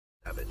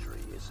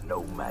is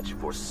no match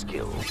for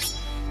skill.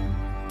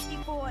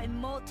 Before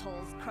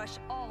immortals crush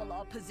all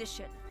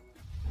opposition.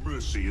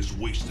 Mercy is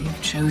wasted.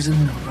 You've chosen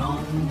the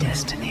wrong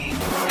destiny.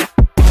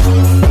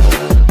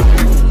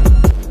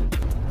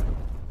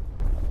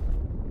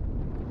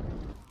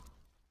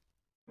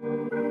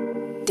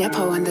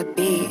 Depot on the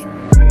beat.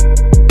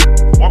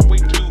 What we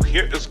do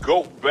here is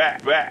go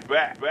back.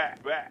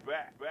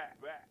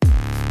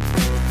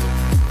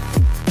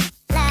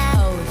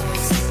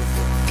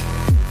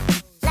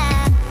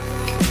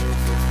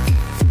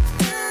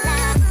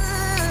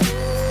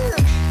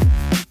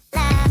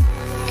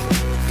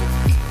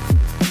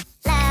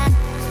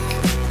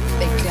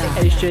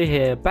 HJ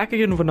here, back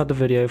again with another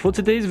video. For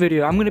today's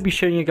video, I'm going to be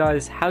showing you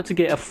guys how to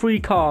get a free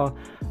car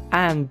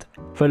and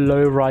the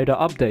lowrider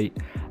update.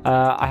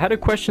 I had a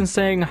question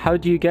saying, how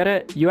do you get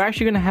it? You're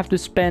actually going to have to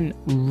spend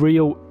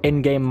real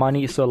in-game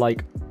money, so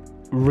like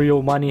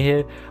real money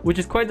here, which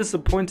is quite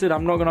disappointed,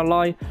 I'm not going to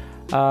lie.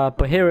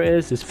 But here it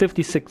is, it's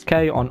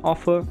 56k on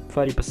offer,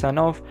 30%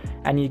 off,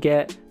 and you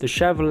get the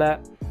Chevrolet,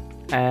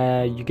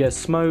 you get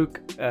smoke,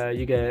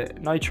 you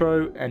get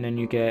nitro, and then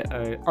you get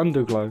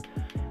underglow.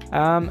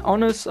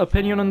 Honest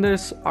opinion on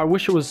this, I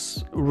wish it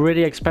was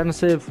really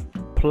expensive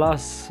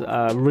plus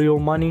real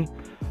money,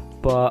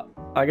 but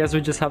I guess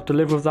we just have to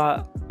live with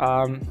that.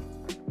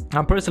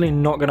 I'm personally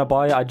not gonna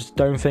buy it. I just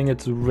don't think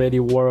it's really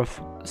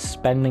worth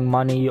spending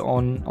money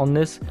on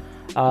this.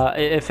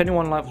 If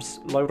anyone loves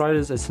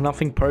lowriders, it's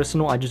nothing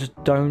personal. I just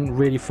don't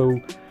really feel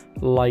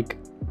like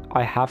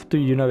I have to,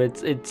 you know.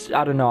 It's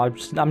I don't know,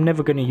 I'm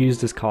never gonna use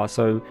this car,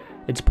 so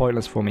it's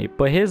pointless for me.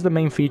 But here's the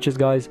main features,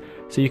 guys.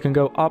 So you can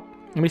go up.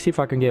 Let me see if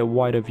I can get a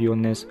wider view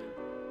on this.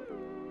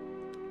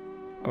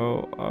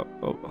 Oh,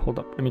 hold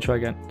up. Let me try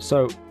again.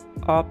 So,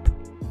 up.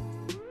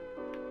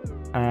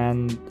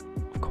 And,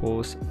 of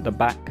course, the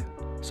back.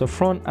 So,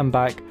 front and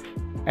back.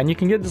 And you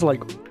can get this,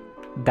 like,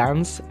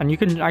 dance. And you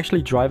can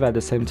actually drive at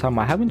the same time.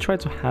 I haven't tried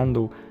to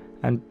handle.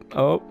 And,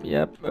 oh,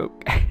 yep.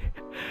 Okay.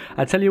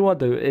 I tell you what,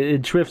 though.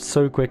 It drifts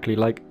so quickly.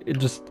 Like, it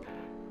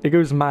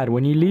goes mad.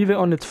 When you leave it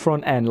on its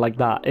front end like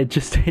that, it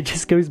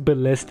just goes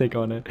ballistic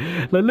on it.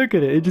 Like, look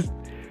at it.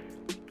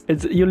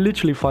 You're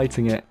literally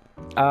fighting it.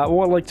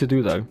 What I like to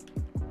do though,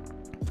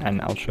 and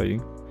I'll show you,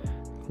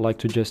 I like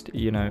to just,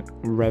 you know,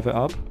 rev it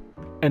up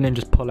and then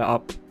just pull it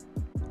up.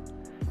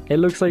 It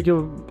looks like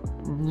you're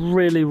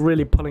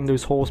really pulling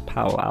those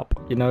horsepower up,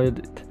 you know.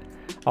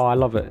 Oh, I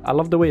love it. I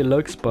love the way it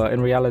looks, but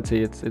in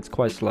reality it's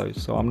quite slow,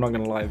 so I'm not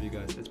gonna lie with you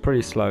guys, it's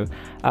pretty slow.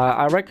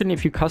 I reckon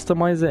if you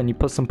customize it and you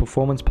put some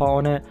performance part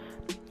on it,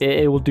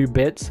 it will do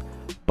bits,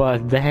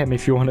 but damn,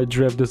 if you want to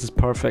drift, this is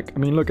perfect. I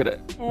mean, look at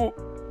it. Oh.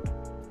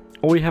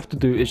 All you have to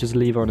do is just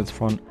leave it on its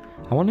front.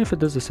 I wonder if it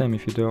does the same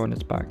if you do it on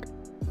its back.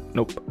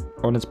 Nope.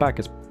 On its back,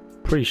 it's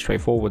pretty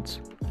straightforward.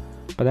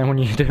 But then when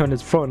you do it on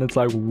its front, it's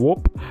like,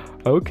 whoop.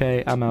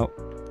 Okay, I'm out.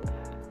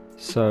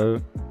 So,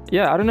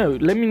 yeah, I don't know.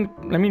 Let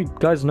me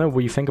guys know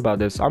what you think about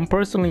this. I'm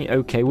personally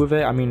okay with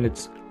it. I mean,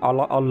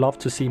 I'll love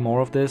to see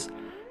more of this.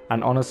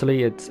 And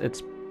honestly,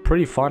 it's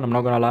pretty fun, I'm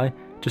not gonna lie.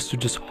 Just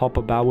to hop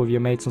about with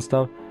your mates and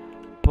stuff.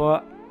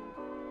 But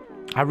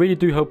I really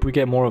do hope we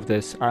get more of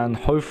this. And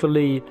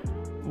hopefully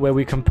where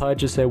we can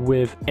purchase it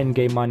with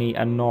in-game money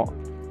and not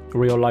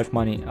real life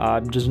money.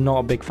 I'm just not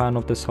a big fan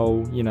of this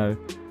whole, you know,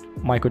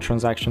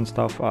 microtransaction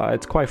stuff.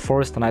 It's quite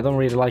forced and I don't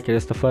really like it.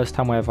 It's the first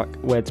time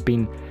where it's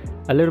been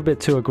a little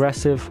bit too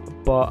aggressive,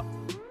 but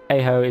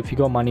hey ho, if you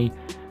got money,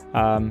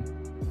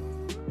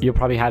 you're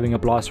probably having a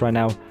blast right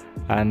now.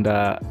 And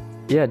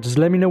yeah, just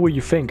let me know what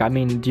you think. I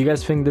mean, do you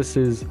guys think this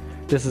is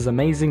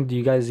amazing? Do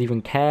you guys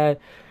even care?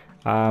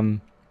 Are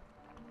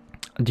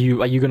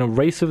you gonna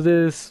race with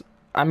this?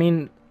 I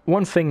mean,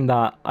 one thing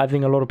that I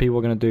think a lot of people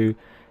are going to do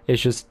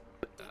is just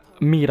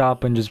meet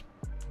up and just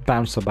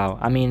bounce about.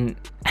 I mean,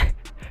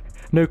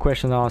 no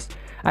question asked.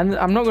 And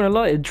I'm not going to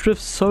lie, it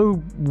drifts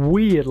so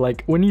weird.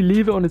 Like, when you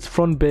leave it on its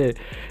front bit,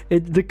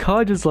 the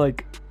car just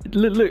like,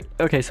 look.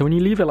 Okay, so when you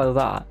leave it like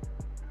that,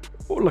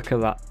 oh, look at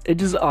that. It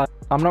just,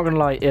 I'm not going to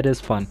lie, it is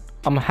fun.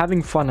 I'm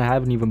having fun. I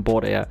haven't even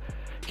bought it yet.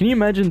 Can you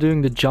imagine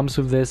doing the jumps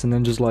with this and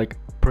then just like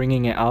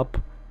bringing it up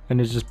and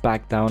it's just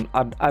back down?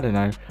 I don't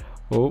know.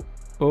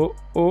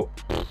 Oh,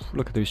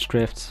 look at those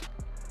drifts.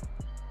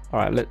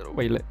 Alright,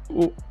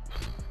 oh.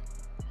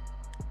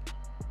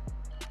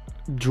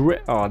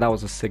 Oh, that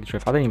was a sick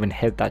drift. I didn't even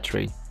hit that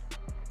tree.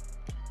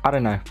 I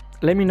don't know.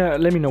 Let me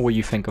know what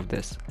you think of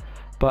this.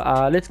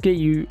 But let's get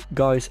you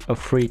guys a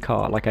free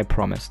car like I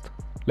promised.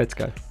 Let's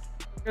go.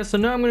 Okay, so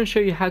now I'm going to show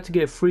you how to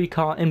get a free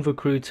car in the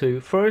Crew 2.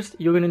 First,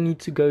 you're going to need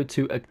to go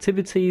to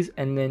activities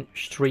and then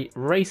street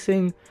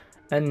racing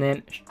and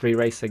then street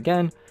race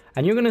again.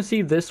 And you're going to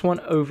see this one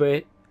over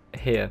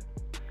here.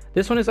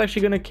 This one is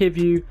actually going to give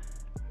you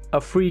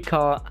a free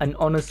car, and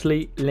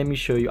honestly, let me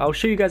show you. I'll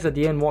show you guys at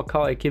the end what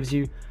car it gives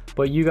you,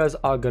 but you guys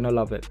are going to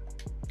love it.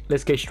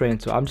 Let's get straight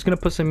into it. I'm just going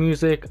to put some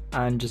music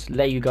and just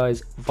let you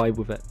guys vibe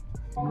with it.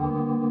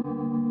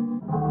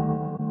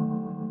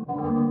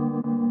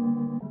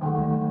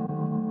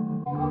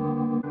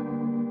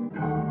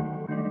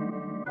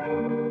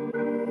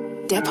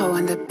 Depot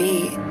on the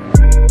beat.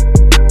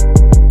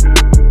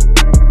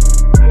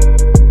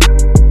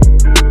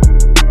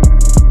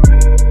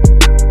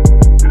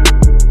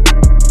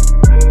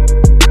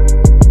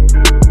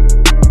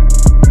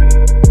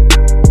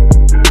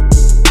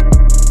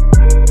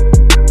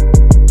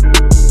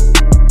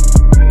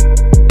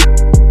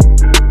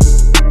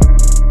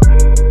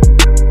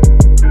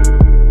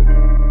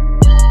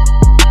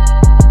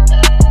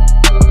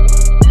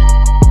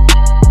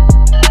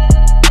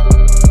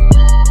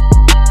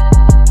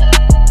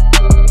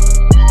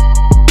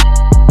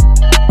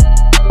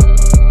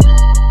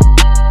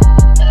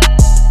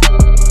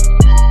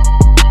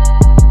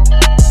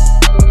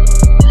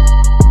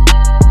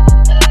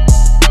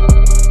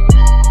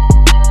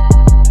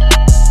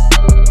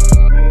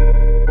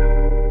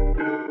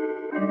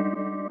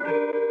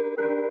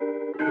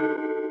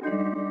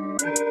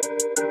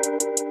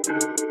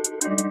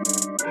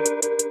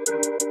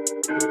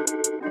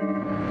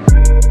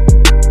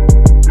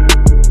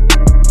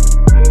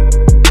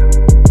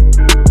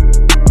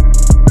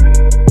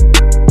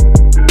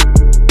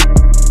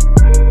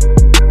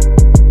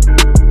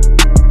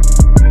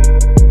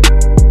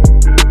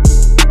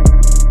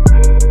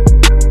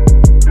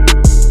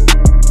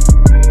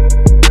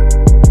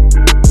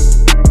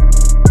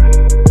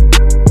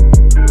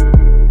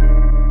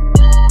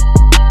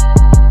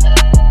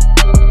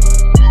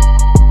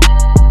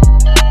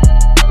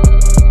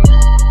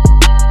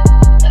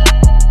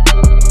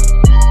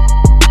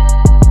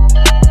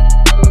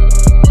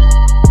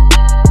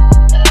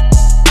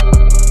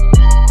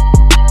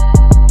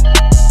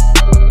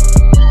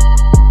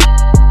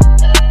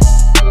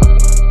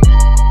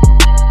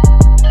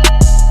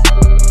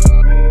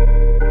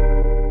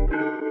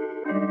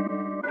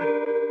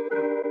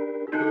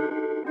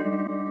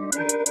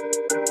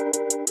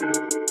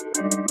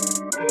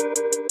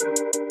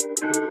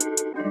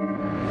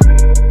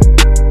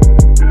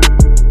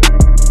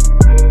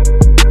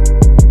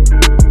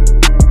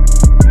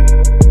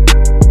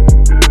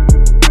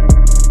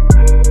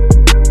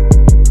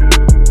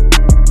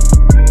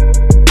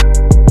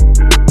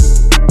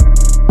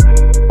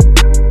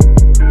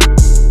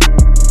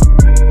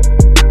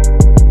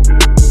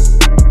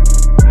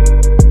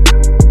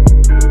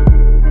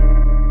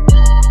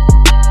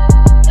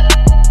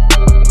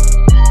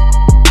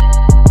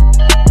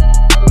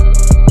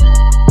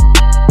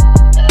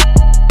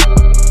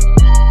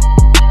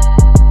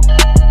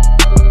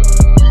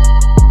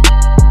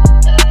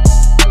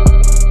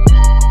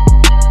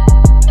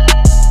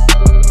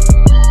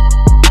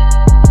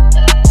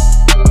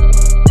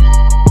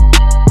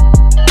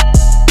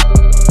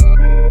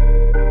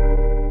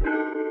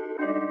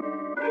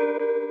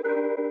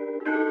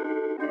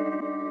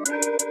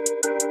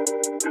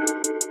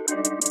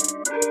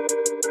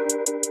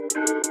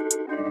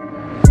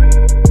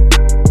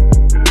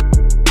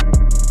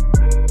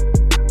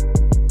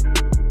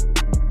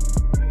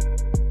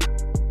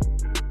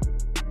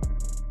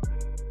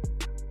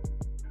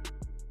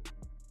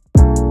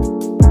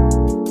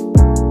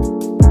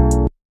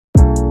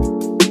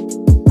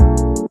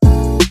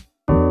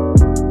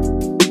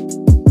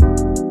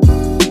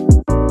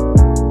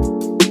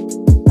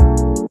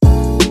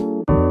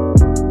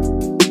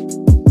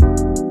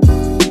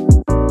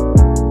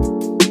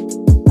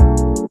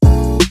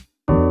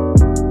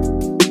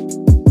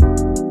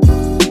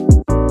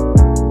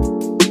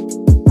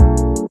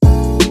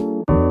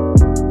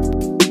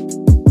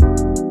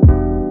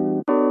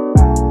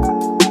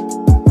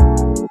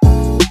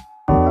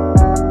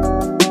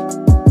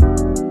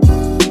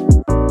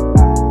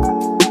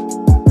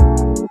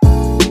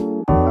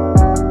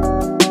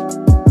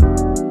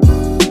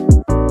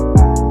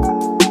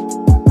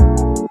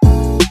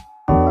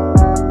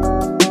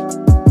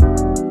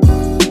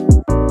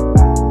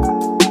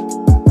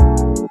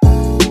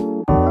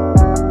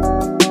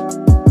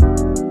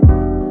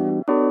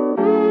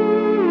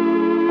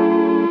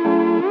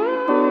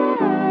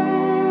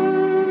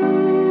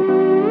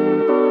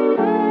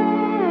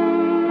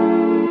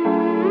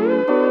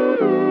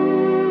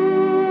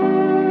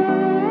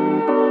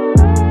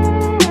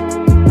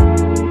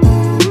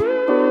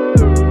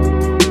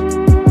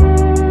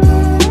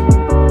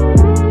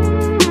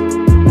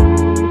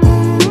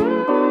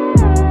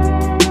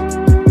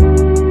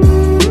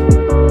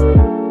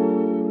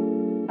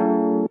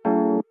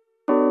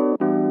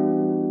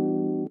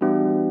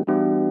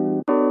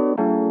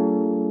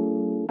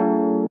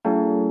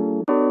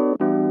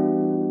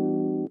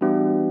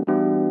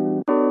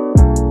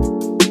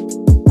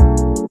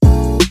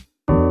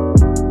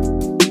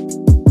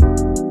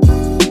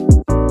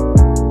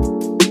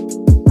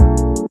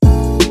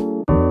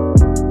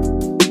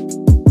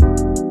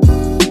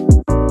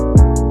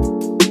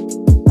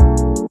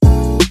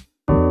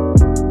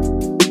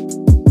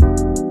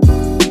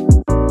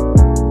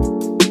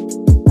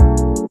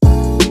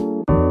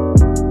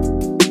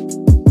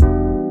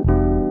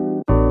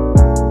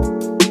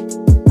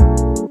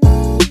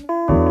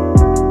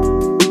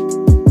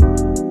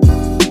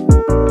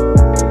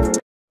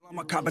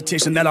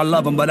 competition that I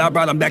love them, but I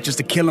brought them back just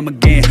to kill them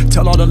again.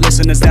 Tell all the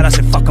listeners that I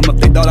said fuck them up,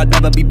 they thought I'd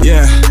never be.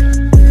 Yeah,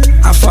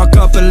 I fuck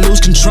up and lose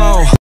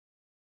control.